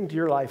work them into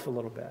your life a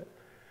little bit.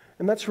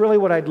 And that's really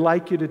what I'd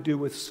like you to do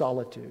with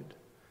solitude.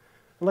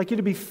 I'd like you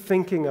to be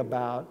thinking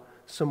about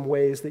some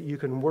ways that you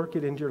can work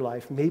it into your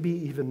life, maybe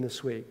even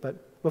this week.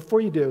 But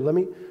before you do,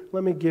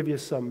 let me give you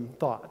some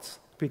thoughts,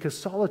 because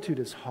solitude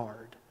is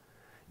hard.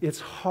 It's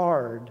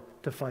hard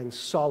to find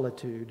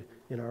solitude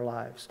in our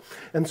lives.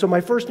 And so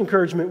my first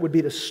encouragement would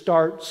be to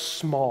start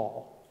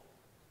small.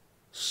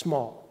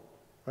 Small,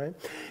 right?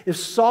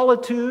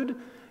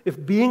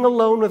 If being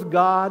alone with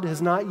God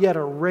is not yet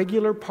a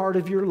regular part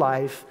of your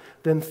life,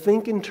 then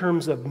think in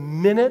terms of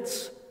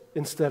minutes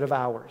instead of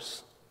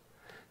hours.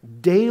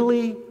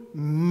 Daily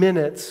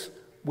minutes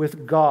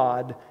with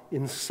God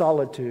in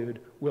solitude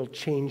will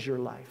change your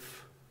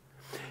life.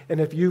 And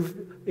if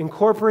you've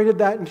incorporated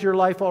that into your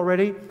life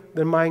already,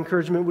 then my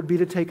encouragement would be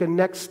to take a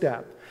next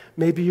step.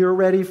 Maybe you're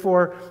ready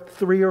for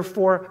 3 or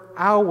 4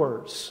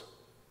 hours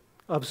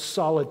of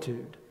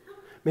solitude.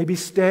 Maybe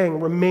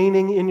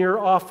remaining in your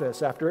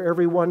office after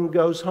everyone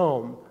goes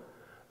home,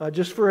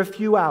 just for a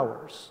few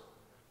hours,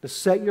 to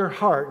set your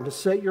heart and to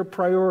set your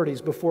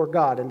priorities before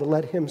God and to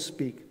let Him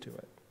speak to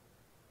it.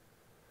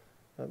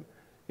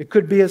 It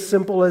could be as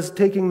simple as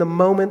taking the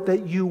moment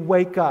that you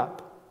wake up,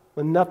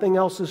 when nothing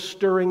else is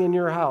stirring in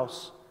your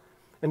house,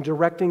 and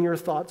directing your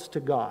thoughts to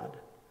God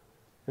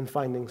and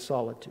finding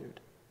solitude.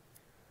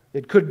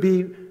 It could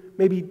be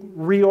maybe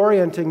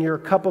reorienting your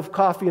cup of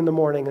coffee in the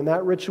morning and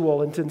that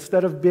ritual into,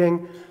 instead of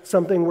being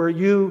something where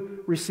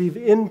you receive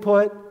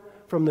input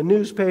from the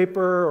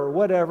newspaper or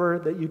whatever,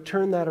 that you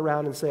turn that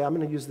around and say, I'm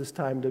going to use this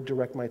time to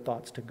direct my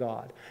thoughts to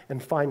God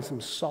and find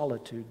some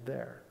solitude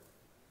there.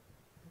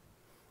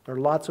 There are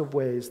lots of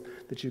ways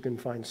that you can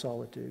find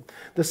solitude.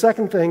 The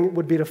second thing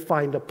would be to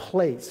find a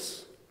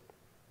place.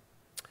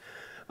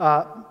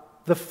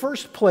 The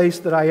first place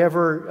that I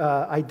ever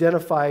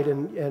identified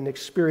and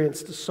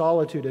experienced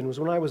solitude in was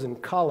when I was in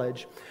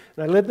college.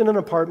 And I lived in an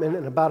apartment,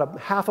 and about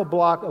half a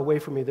block away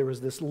from me, there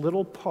was this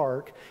little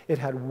park. It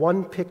had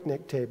one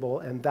picnic table,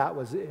 and that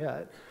was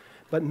it.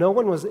 But no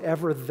one was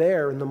ever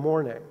there in the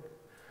morning.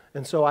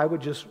 And so I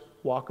would just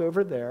walk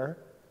over there,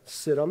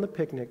 sit on the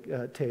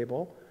picnic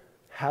table,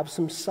 have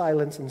some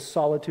silence and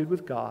solitude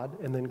with God,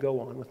 and then go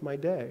on with my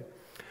day.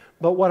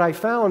 But what I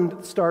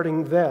found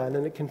starting then,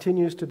 and it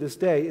continues to this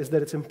day, is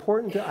that it's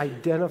important to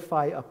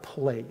identify a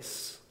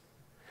place.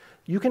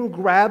 You can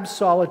grab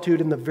solitude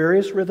in the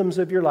various rhythms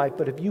of your life,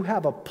 but if you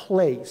have a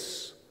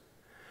place,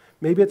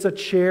 maybe it's a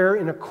chair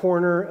in a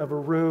corner of a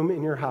room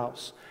in your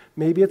house.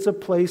 Maybe it's a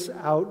place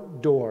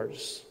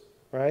outdoors,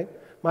 right?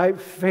 My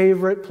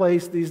favorite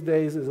place these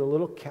days is a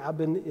little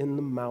cabin in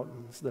the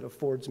mountains that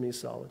affords me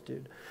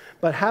solitude.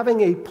 But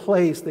having a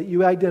place that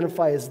you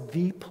identify as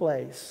the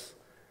place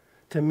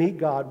to meet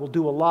God will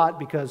do a lot,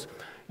 because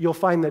you'll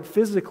find that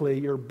physically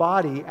your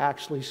body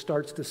actually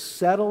starts to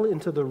settle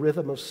into the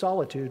rhythm of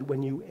solitude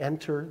when you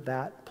enter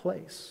that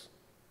place.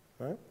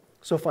 Right?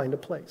 So find a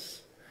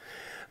place.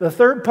 The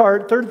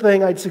third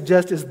thing I'd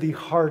suggest is the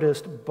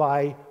hardest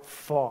by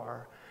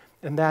far,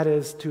 and that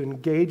is to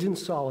engage in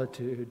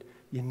solitude.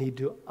 You need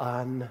to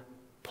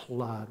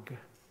unplug.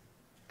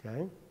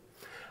 Okay?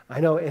 I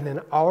know, and in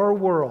our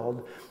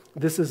world,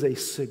 this is a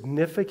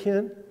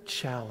significant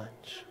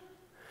challenge.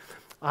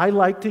 I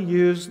like to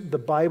use the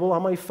Bible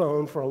on my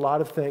phone for a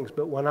lot of things,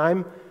 but when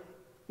I'm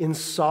in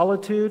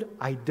solitude,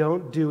 I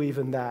don't do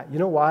even that. You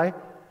know why?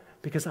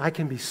 Because I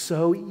can be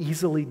so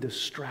easily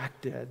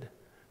distracted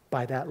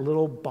by that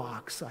little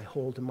box I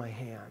hold in my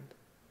hand.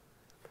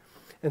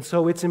 And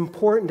so it's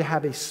important to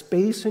have a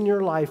space in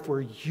your life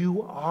where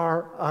you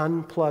are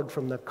unplugged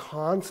from the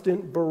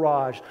constant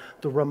barrage,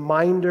 the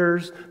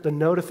reminders, the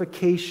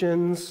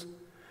notifications,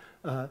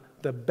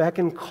 the beck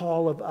and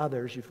call of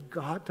others. You've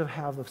got to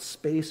have a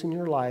space in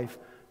your life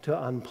to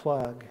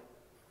unplug.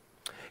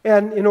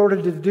 And in order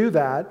to do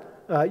that,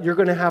 you're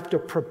going to have to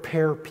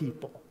prepare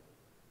people.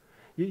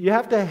 You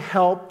have to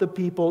help the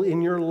people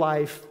in your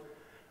life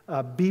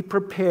be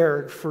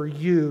prepared for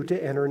you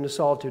to enter into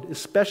solitude,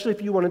 especially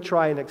if you want to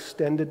try an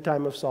extended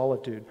time of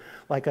solitude,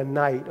 like a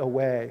night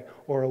away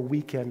or a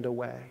weekend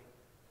away.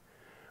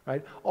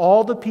 Right?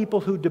 All the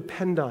people who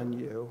depend on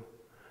you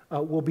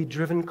will be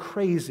driven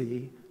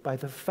crazy by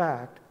the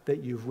fact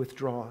that you've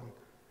withdrawn.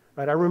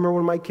 Right? I remember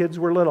when my kids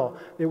were little,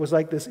 it was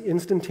like this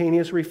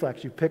instantaneous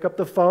reflex. You pick up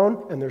the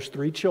phone, and there's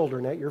 3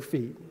 children at your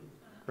feet.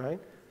 Right?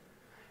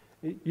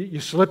 You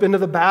slip into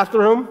the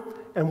bathroom,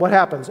 and what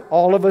happens?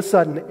 All of a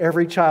sudden,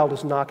 every child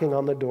is knocking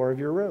on the door of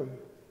your room.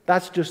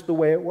 That's just the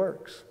way it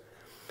works.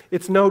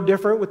 It's no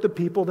different with the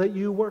people that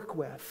you work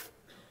with,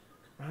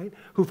 right?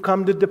 Who've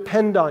come to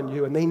depend on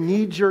you, and they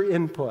need your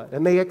input,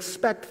 and they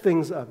expect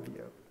things of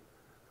you.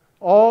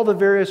 All the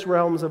various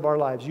realms of our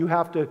lives, you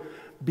have to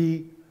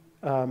be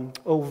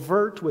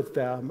overt with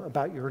them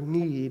about your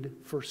need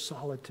for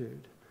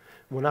solitude.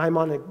 When I'm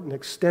on an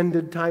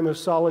extended time of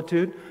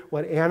solitude,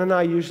 what Ann and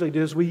I usually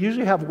do is we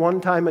usually have one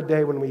time a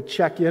day when we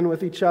check in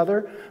with each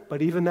other,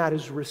 but even that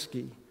is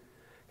risky.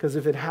 Because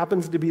if it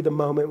happens to be the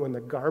moment when the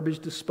garbage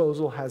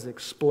disposal has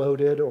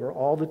exploded or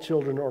all the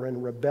children are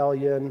in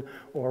rebellion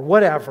or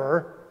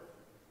whatever,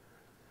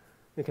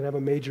 it can have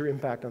a major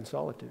impact on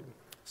solitude.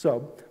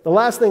 So the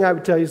last thing I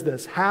would tell you is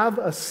this: have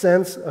a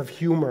sense of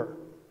humor.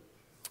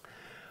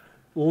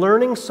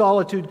 Learning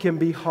solitude can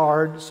be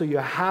hard, so you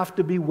have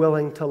to be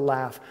willing to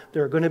laugh.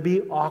 There are going to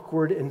be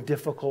awkward and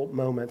difficult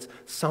moments.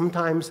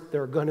 Sometimes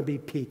there are going to be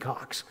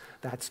peacocks.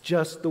 That's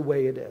just the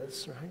way it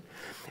is, right?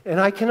 And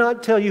I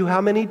cannot tell you how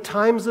many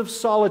times of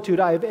solitude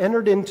I have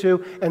entered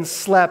into and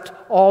slept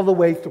all the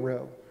way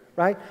through,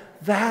 right?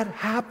 That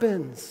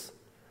happens.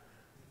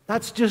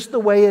 That's just the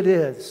way it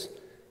is.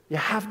 You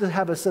have to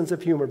have a sense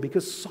of humor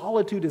because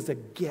solitude is a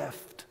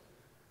gift.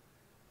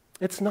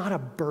 It's not a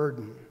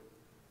burden.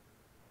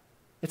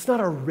 It's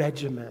not a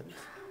regiment.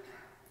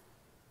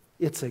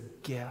 It's a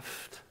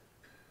gift.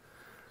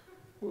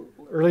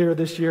 Earlier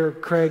this year,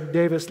 Craig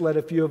Davis led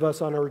a few of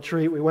us on a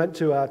retreat. We went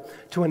to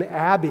an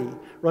abbey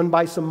run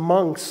by some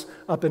monks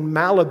up in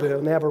Malibu,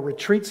 and they have a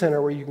retreat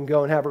center where you can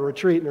go and have a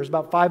retreat. And there's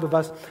about 5 of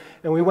us,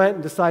 and we went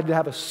and decided to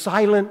have a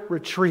silent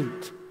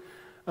retreat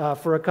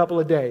for a couple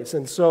of days.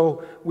 And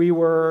so we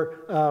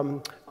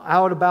were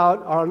out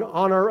about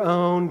on our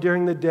own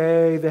during the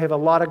day. They have a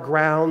lot of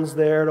grounds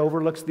there. It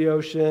overlooks the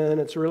ocean.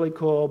 It's really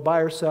cool.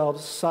 By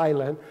ourselves,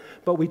 silent.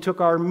 But we took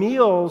our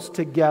meals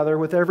together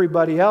with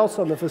everybody else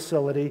on the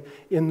facility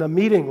in the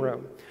meeting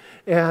room.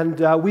 And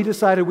we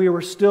decided we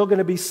were still going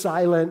to be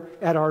silent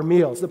at our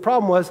meals. The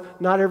problem was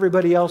not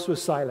everybody else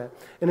was silent.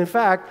 And in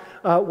fact,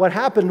 what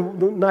happened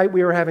the night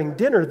we were having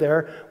dinner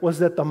there was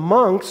that the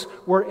monks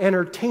were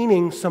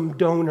entertaining some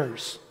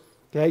donors.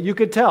 Okay, you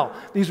could tell.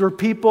 These were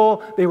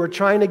people, they were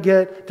trying to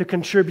get to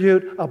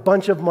contribute a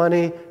bunch of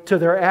money to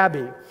their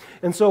abbey.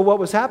 And so what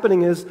was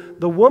happening is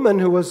the woman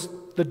who was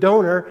the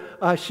donor,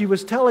 she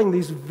was telling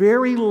these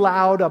very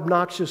loud,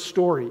 obnoxious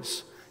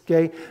stories.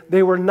 Okay,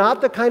 they were not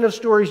the kind of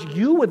stories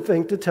you would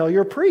think to tell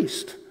your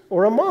priest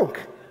or a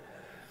monk.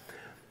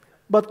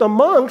 But the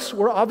monks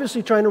were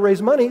obviously trying to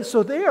raise money,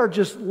 so they are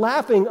just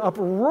laughing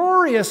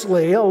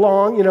uproariously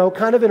along,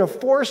 kind of in a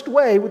forced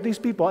way with these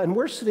people. And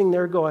we're sitting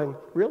there going,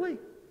 really?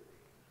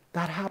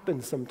 That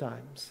happens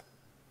sometimes.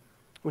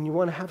 When you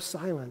want to have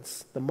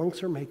silence, the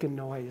monks are making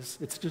noise.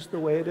 It's just the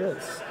way it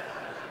is.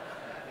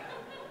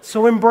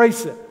 So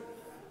embrace it.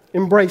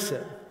 Embrace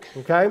it,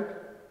 okay?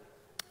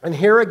 And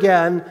here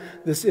again,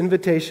 this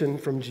invitation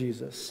from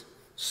Jesus.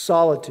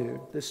 Solitude,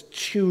 this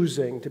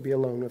choosing to be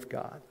alone with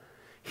God.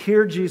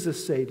 Hear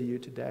Jesus say to you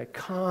today,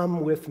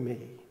 come with me.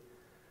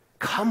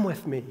 Come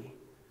with me.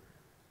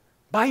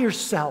 By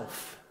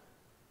yourself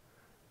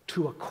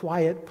to a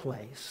quiet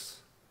place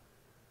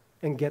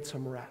and get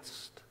some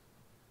rest.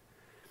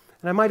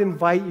 And I might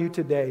invite you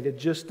today to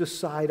just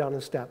decide on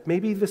a step.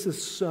 Maybe this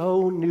is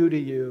so new to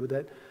you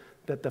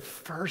that the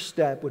first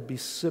step would be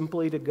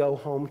simply to go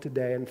home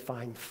today and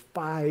find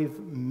 5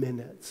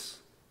 minutes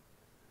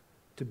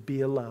to be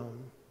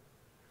alone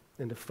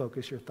and to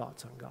focus your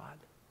thoughts on God.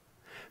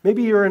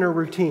 Maybe you're in a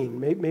routine.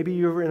 Maybe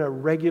you're in a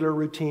regular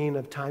routine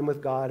of time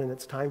with God and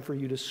it's time for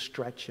you to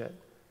stretch it.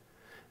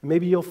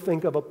 Maybe you'll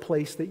think of a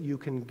place that you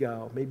can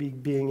go. Maybe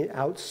being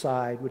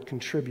outside would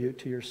contribute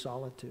to your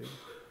solitude.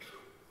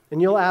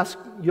 And you'll ask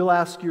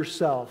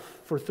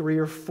yourself for 3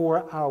 or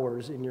 4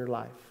 hours in your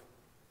life.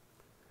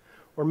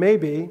 Or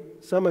maybe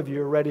some of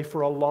you are ready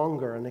for a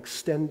longer, an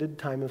extended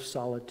time of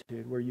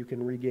solitude where you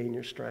can regain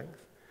your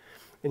strength.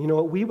 And you know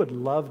what? We would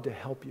love to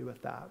help you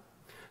with that.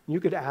 You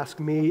could ask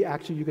me,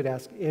 actually you could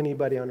ask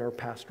anybody on our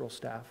pastoral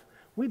staff.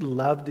 We'd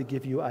love to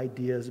give you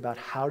ideas about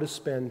how to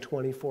spend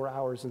 24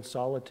 hours in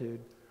solitude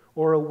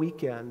or a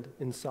weekend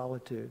in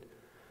solitude.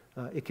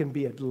 It can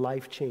be a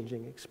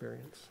life-changing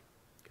experience,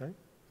 okay?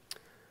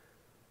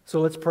 So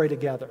let's pray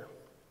together.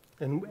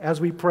 And as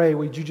we pray,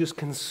 would you just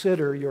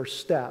consider your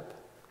step,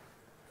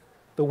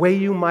 the way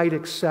you might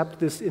accept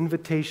this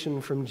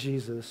invitation from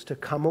Jesus to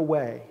come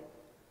away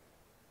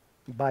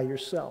by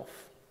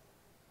yourself.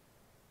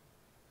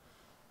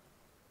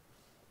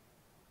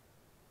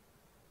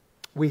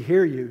 We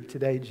hear you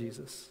today,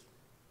 Jesus.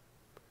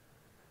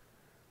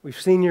 We've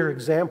seen your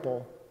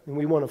example, and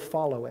we want to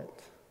follow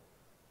it.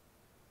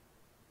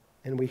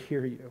 And we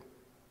hear you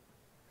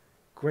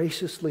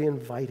graciously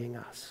inviting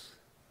us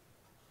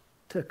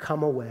to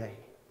come away,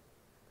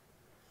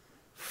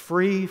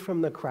 free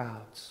from the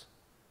crowds.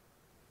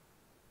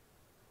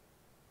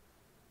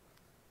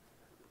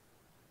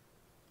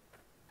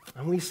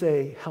 And we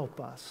say,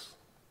 help us.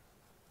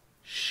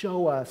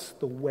 Show us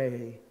the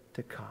way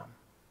to come.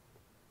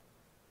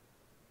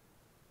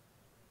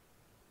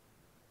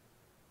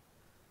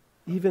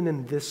 Even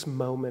in this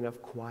moment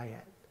of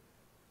quiet,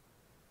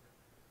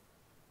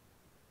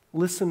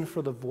 listen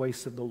for the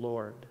voice of the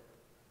Lord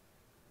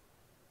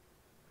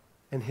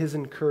and His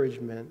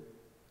encouragement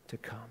to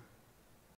come.